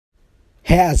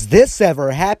Has this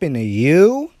ever happened to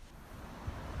you?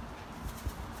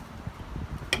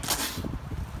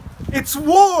 It's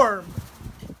warm!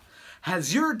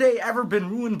 Has your day ever been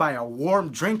ruined by a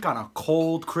warm drink on a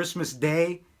cold Christmas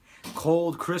day?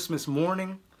 Cold Christmas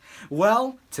morning?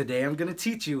 Well, today I'm gonna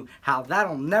teach you how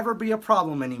that'll never be a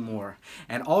problem anymore.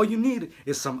 And all you need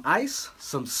is some ice,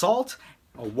 some salt,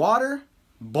 a water,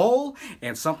 bowl,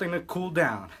 and something to cool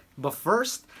down. But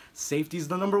first, safety's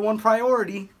the #1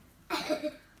 priority.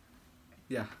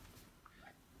 Yeah.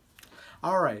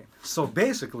 Alright, so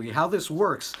basically how this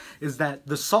works is that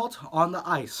the salt on the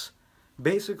ice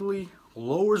basically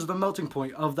lowers the melting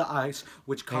point of the ice,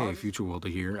 which causes... Hey, Future Worlder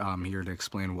here. I'm here to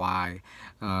explain why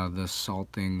the salt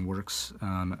thing works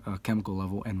on a chemical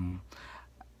level and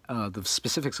the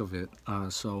specifics of it.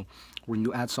 So when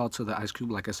you add salt to the ice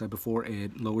cube, like I said before,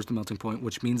 it lowers the melting point,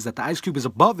 which means that the ice cube is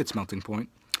above its melting point,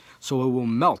 so it will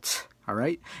melt. All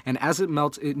right, and as it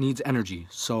melts, it needs energy.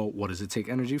 So what does it take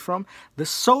energy from? The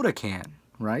soda can,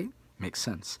 right? Makes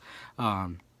sense.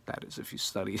 That is if you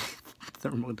study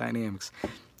thermodynamics.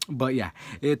 But yeah,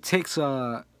 it takes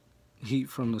heat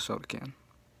from the soda can,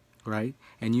 right?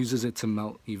 And uses it to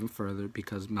melt even further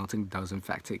because melting does in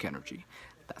fact take energy.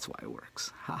 That's why it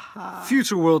works. Haha.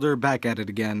 Future Worlder back at it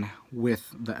again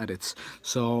with the edits.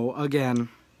 So again,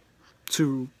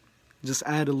 to just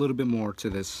add a little bit more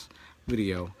to this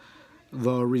video,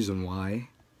 the reason why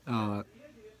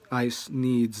ice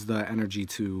needs the energy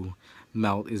to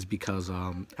melt is because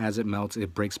as it melts,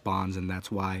 it breaks bonds, and that's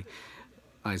why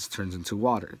ice turns into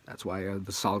water. That's why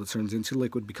the solid turns into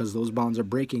liquid, because those bonds are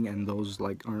breaking and those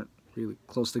like aren't really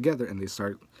close together, and they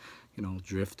start, you know,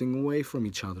 drifting away from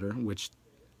each other, which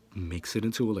makes it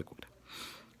into a liquid.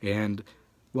 And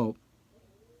well,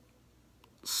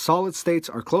 solid states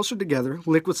are closer together,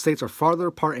 liquid states are farther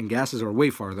apart, and gases are way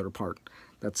farther apart.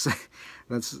 That's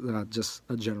just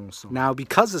a general sum. Now,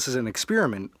 because this is an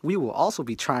experiment, we will also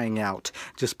be trying out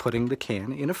just putting the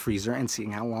can in a freezer and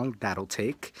seeing how long that'll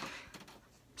take.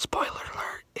 Spoiler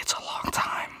alert, it's a long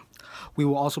time. We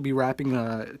will also be wrapping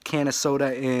a can of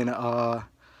soda in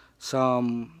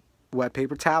some wet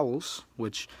paper towels,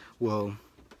 which will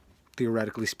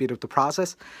theoretically speed up the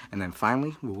process. And then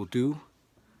finally, we will do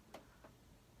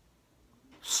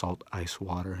salt ice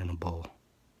water in a bowl.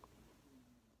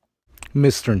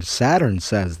 Mr. Saturn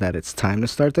says that it's time to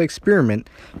start the experiment,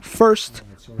 first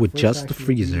with just the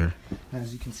freezer.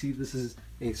 As you can see, this is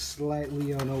a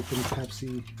slightly unopened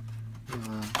Pepsi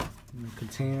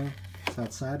container. It's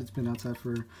outside. It's been outside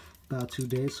for about 2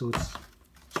 days, so it's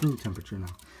room temperature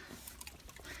now.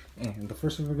 And the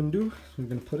first thing we're going to do is we're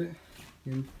going to put it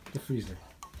in the freezer.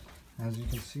 As you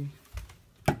can see,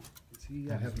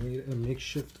 I have made a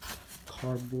makeshift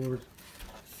cardboard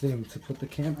thing to put the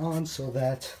can on so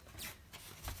that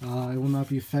it will not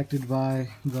be affected by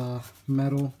the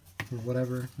metal or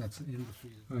whatever that's in the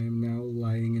freezer. I am now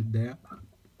lighting it down.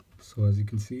 So as you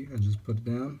can see, I just put it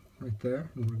down right there,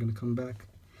 and we're going to come back,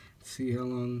 see how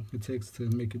long it takes to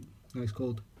make it nice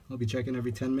cold. I'll be checking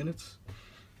every 10 minutes,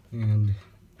 and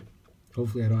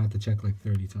hopefully I don't have to check like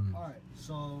 30 times. Alright,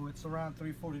 so it's around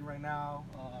 3:40 right now.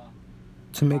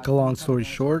 To make a long story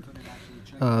short,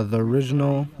 the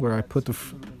original where I put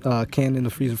the can in the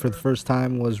freezer for the first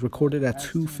time was recorded at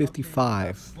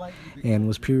 2:55 and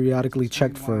was periodically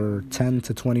checked for 10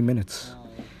 to 20 minutes.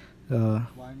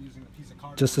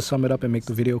 Just to sum it up and make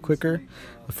the video quicker,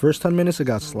 the first 10 minutes it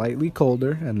got slightly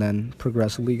colder, and then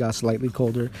progressively got slightly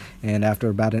colder, and after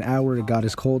about an hour it got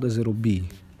as cold as it'll be.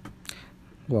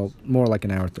 Well, more like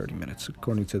an hour 30 minutes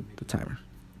according to the timer.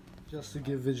 Just to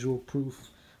give visual proof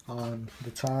on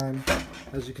the time,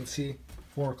 as you can see,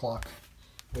 4 o'clock,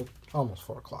 well, almost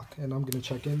 4 o'clock, and I'm gonna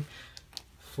check in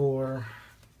for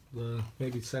the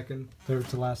maybe second, third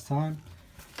to last time.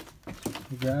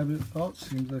 Grab it. Oh, it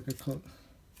seems like a coat.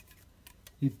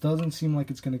 It doesn't seem like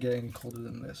it's gonna get any colder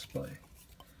than this, but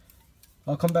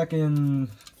I'll come back in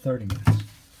 30 minutes.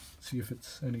 See if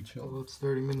it's any chill. So it's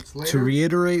 30 minutes later. To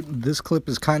reiterate, this clip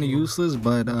is kind of useless,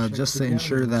 but just to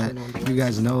ensure that you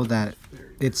guys know that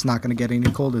it's not going to get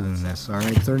any colder than this. All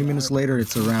right, 30 minutes later,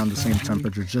 it's around the same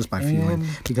temperature just by feeling,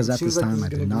 because at this time I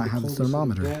did not have a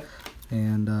thermometer.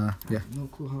 And yeah. No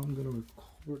clue how I'm gonna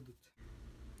record the...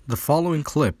 The following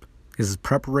clip is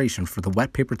preparation for the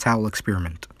wet paper towel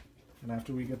experiment. And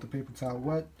after we get the paper towel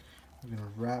wet, we're gonna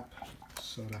wrap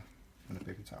soda in a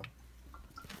paper towel.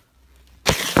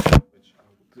 Which I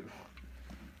will do.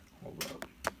 Hold up.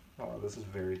 Oh, this is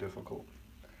very difficult.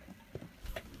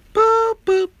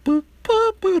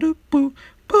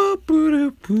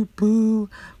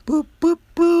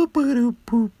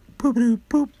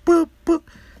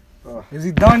 Is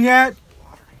he done yet?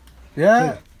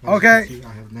 Yeah. Okay. See,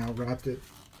 I have now wrapped it.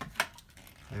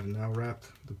 I have now wrapped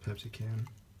the Pepsi can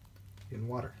in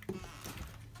water.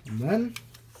 And then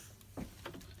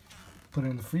put it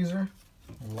in the freezer.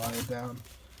 Lie it down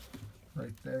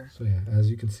right there. So yeah, as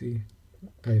you can see,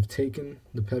 I have taken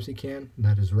the Pepsi can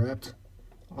that is wrapped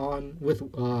on with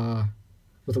a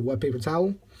wet paper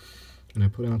towel, and I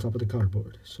put it on top of the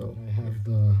cardboard. So I have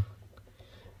the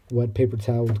wet paper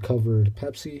towel covered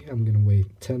Pepsi. I'm gonna wait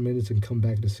 10 minutes and come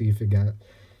back to see if it got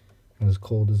as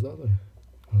cold as the other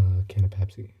can of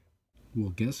Pepsi.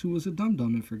 Well, guess who was a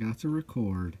dum-dum and forgot to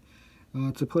record?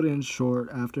 To put it in short,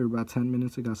 after about 10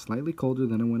 minutes, it got slightly colder.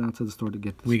 Then I went out to the store to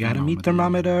get this. We got a meat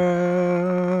thermometer.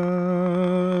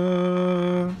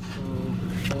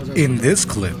 In this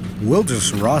clip, Wilder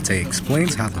Serate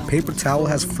explains how the paper towel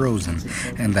has frozen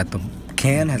and that the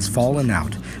can has fallen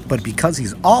out. But because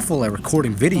he's awful at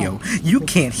recording video, you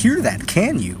can't hear that,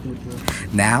 can you?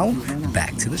 Now,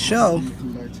 back to the show.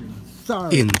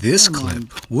 In this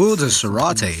clip, Wilder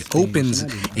Serate opens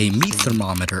a meat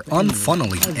thermometer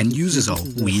unfunnily and uses a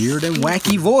weird and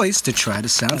wacky voice to try to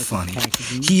sound funny.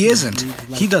 He isn't.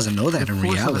 He doesn't know that in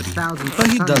reality, but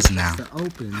he does now.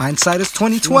 Hindsight is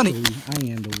 2020. I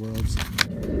am the world's.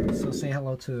 So say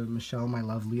hello to Michelle, my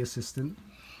lovely assistant.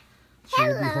 She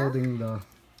will be holding the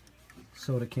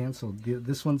soda can. So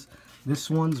this one's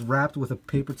wrapped with a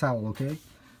paper towel. Okay,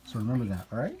 so remember that.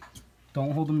 All right.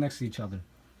 Don't hold them next to each other.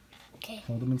 Okay.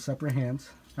 Hold them in separate hands.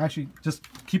 Actually, just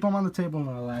keep them on the table and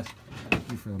I'll ask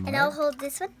you for them. And I'll hold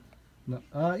this one? No,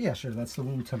 yeah, sure. That's the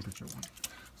room temperature one.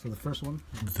 So the first one.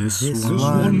 This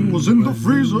one was in the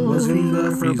freezer.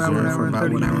 For about 1 hour and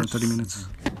 30 minutes.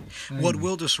 What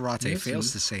Wilder Serate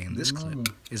fails to say in this clip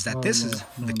is that this is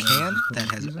the can that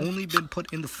has only been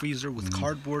put in the freezer with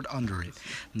cardboard under it.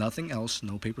 Nothing else,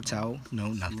 no paper towel,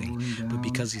 no nothing. But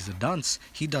because he's a dunce,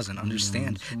 he doesn't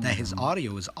understand that his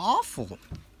audio is awful.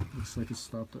 Looks like it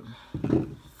stopped at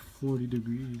 40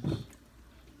 degrees.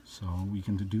 So we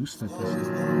can deduce that this is...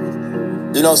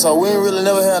 You know, so we ain't really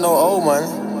never had no old money.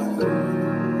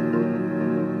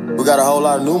 We got a whole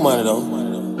lot of new money, though.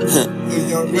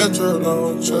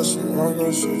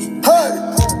 Hey!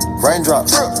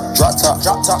 Raindrops, drop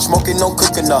top, smoking, no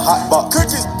cooking, the hot pot.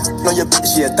 Cooking, no your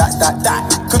bitch, yeah,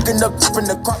 that. Cooking up in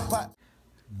the crock pot.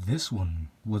 This one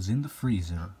was in the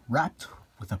freezer, wrapped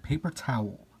with a paper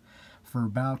towel for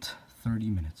about 30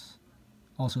 minutes.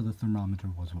 Also, the thermometer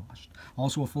was washed.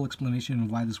 Also, a full explanation of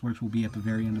why this works will be at the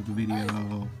very end of the video.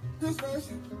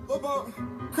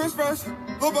 Christmas,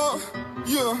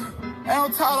 yeah.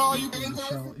 I'm tired of all you.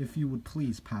 Michelle, if you would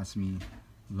please pass me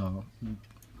the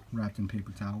wrapped in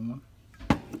paper towel one.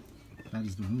 That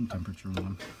is the room temperature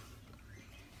one.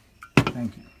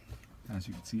 Thank you. As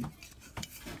you can see,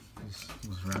 this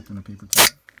was wrapped in a paper towel.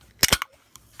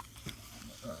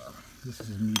 This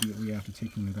is immediately after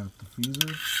taking it out of the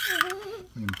freezer.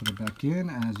 We're going to put it back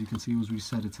in. As you can see, it was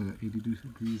reset to 82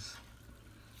 degrees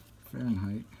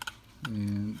Fahrenheit.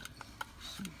 And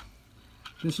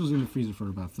this was in the freezer for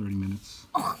about 30 minutes.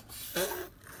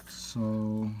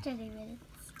 So, 30 minutes.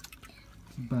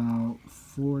 about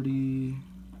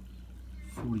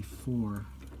 44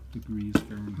 degrees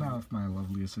Fahrenheit. Now, if my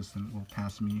lovely assistant will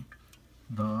pass me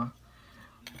the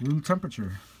room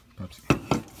temperature Pepsi.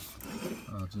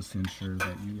 Just to ensure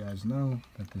that you guys know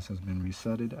that this has been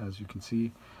resetted. As you can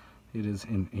see, it is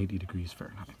in 80 degrees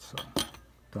Fahrenheit. So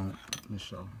don't,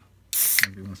 Michelle,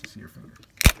 nobody wants to see your finger.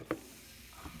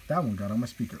 That one got on my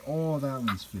speaker. Oh, that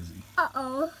one's fizzy.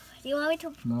 Uh-oh. Do you want me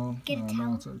to get a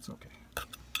towel? No, it's okay.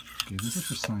 Okay, this is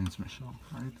for science, Michelle.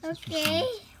 Right? This okay.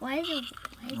 Why is it?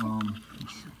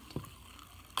 Let's see.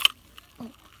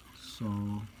 So,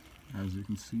 as you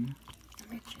can see,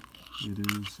 it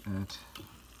is at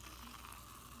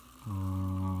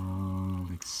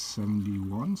like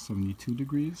 71, 72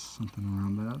 degrees, something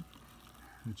around that,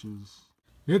 which is...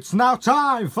 It's now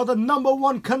time for the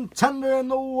 #1 contender in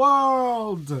the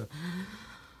world!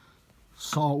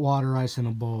 Saltwater ice in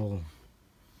a bowl.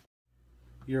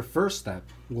 Your first step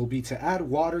will be to add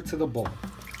water to the bowl.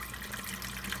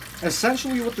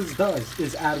 Essentially what this does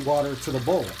is add water to the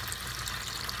bowl.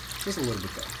 Just a little bit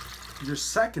though. Your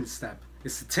second step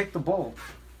is to take the bowl,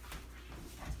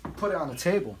 put it on the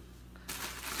table,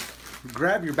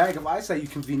 grab your bag of ice that you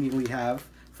conveniently have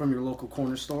from your local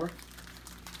corner store,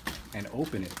 and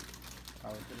open it.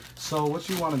 So what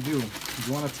you want to do is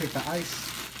you want to take the ice.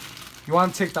 You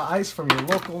want to take the ice from your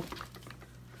local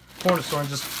corner store and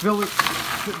just fill it.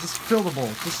 Just fill the bowl.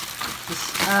 Just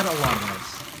add a lot of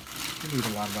ice. You need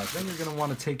a lot of ice. Then you're gonna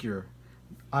want to take your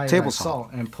table salt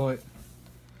and put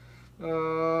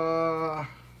about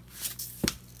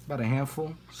a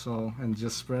handful. And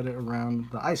just spread it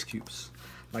around the ice cubes.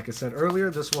 like I said earlier,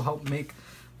 this will help make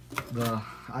the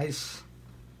ice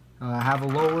have a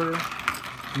lower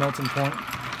melting point.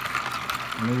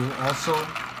 And it will also,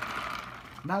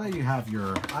 now that you have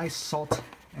your ice, salt,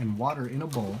 and water in a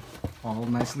bowl, all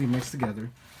nicely mixed together,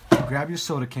 grab your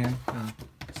soda can.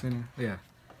 Yeah.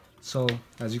 So,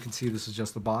 as you can see, this is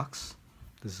just a box.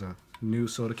 This is a new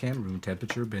soda can, room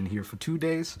temperature, been here for 2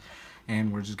 days.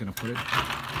 And we're just going to put it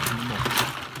in the bowl.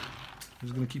 We're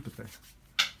just going to keep it there.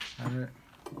 Alright.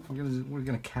 We're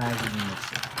gonna casually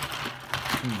mix it.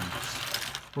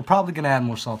 We're probably going to add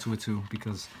more salt to it too,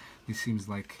 because it seems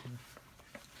like...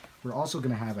 We're also going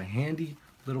to have a handy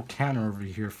little counter over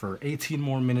here for 18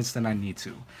 more minutes than I need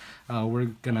to. We're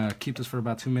going to keep this for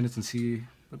about 2 minutes and see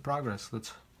the progress.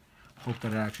 Let's hope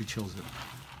that it actually chills it.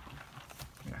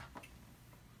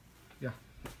 Yeah.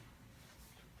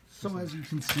 So as you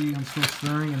can see, I'm still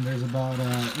stirring, and there's about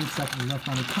 8 seconds left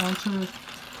on the counter.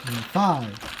 And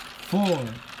 5, 4,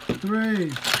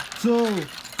 3, 2,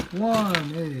 1.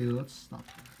 Hey, let's stop.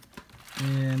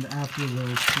 And after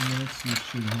those 2 minutes, you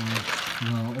should have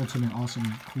the ultimate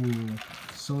awesome cool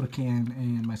soda can.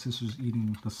 And my sister's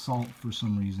eating the salt for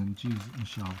some reason. Jeez,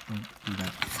 Michelle, don't do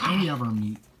that. And we have our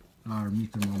meat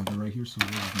thermometer right here, so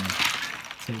we're gonna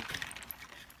take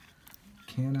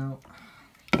can out.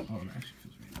 Oh, it actually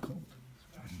feels really cold.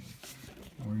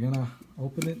 We're gonna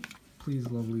open it. Please,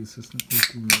 lovely assistant, please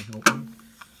do me help me.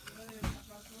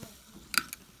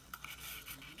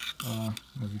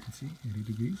 As you can see, 80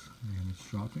 degrees, and it's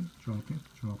dropping.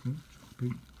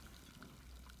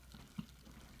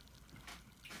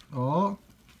 Oh.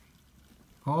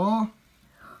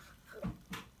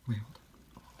 Wait,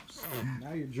 hold on.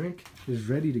 Now your drink is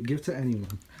ready to give to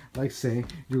anyone. Like, say,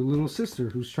 your little sister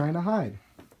who's trying to hide.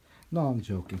 No, I'm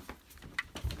joking.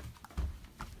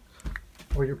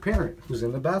 Or your parent who's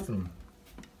in the bathroom.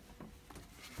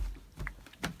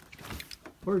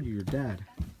 Or your dad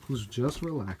who's just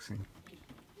relaxing.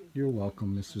 You're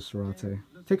welcome, Mr. Sorate.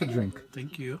 Take a drink.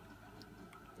 Thank you.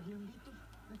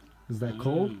 Is that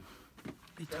cold?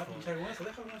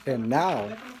 And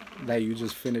now that you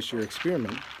just finished your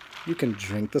experiment, you can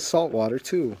drink the salt water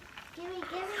too.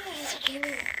 Give me.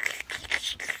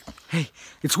 Hey,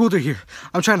 it's Wilder here.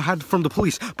 I'm trying to hide from the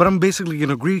police, but I'm basically going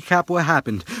to recap what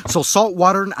happened. So salt,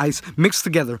 water, and ice mixed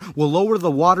together will lower the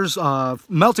water's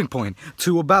melting point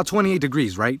to about 28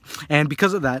 degrees, right? And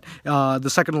because of that, the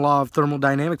second law of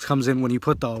thermodynamics comes in when you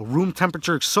put the room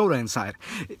temperature soda inside.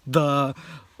 The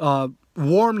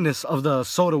warmness of the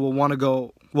soda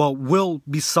will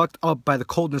be sucked up by the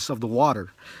coldness of the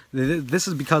water. This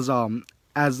is because,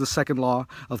 as the second law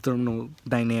of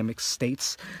thermodynamics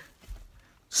states,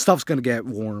 stuff's gonna get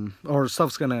warm, or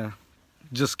stuff's gonna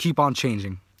just keep on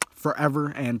changing forever,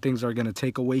 and things are gonna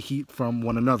take away heat from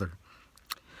one another.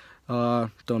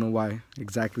 Don't know why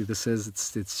exactly this is.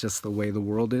 It's just the way the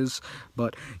world is.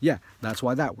 But yeah, that's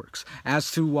why that works.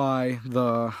 As to why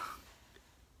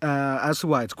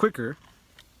it's quicker,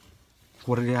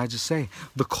 what did I just say?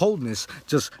 The coldness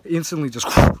just instantly just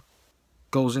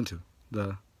goes into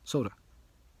the soda.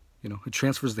 You know, it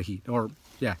transfers the heat,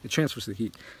 it transfers the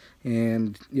heat.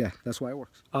 And yeah, that's why it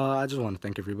works. I just want to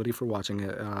thank everybody for watching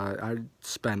it. I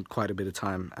spent quite a bit of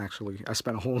time, actually. I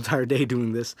spent a whole entire day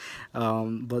doing this.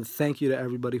 But thank you to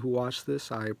everybody who watched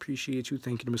this. I appreciate you.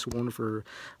 Thank you to Mr. Warner for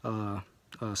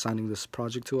signing this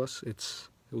project to us. It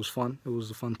was fun. It was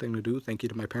a fun thing to do. Thank you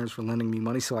to my parents for lending me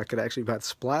money so I could actually buy the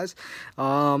supplies.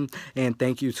 And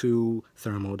thank you to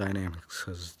thermodynamics,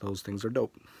 because those things are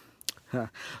dope.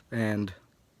 And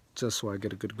just so I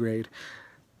get a good grade.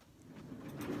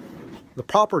 The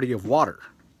property of water,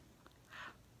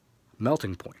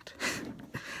 melting point,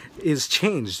 is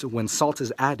changed when salt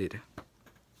is added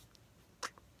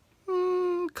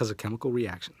because of chemical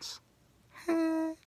reactions.